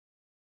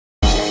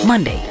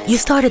Monday, you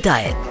start a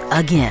diet.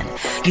 Again.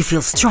 You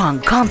feel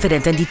strong,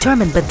 confident, and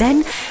determined, but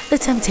then the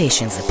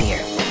temptations appear.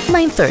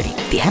 9:30,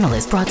 the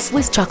analyst brought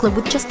Swiss chocolate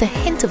with just a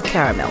hint of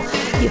caramel.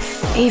 Your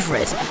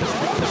favorite.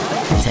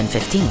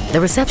 10:15,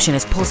 the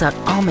receptionist pulls out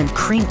almond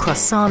cream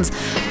croissants.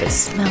 They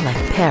smell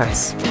like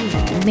Paris.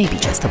 Maybe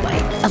just a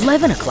bite.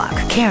 11 o'clock,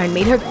 Karen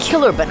made her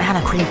killer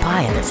banana cream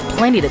pie, and there's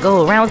plenty to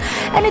go around,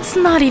 and it's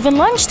not even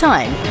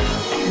lunchtime.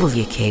 Will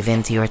you cave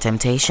into your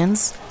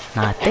temptations?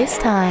 Not this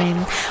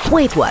time.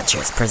 Weight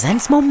Watchers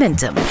presents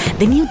Momentum,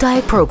 the new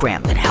diet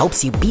program that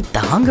helps you beat the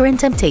hunger and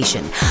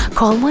temptation.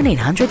 Call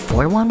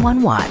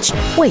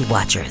 1-800-411-WATCH. Weight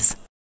Watchers.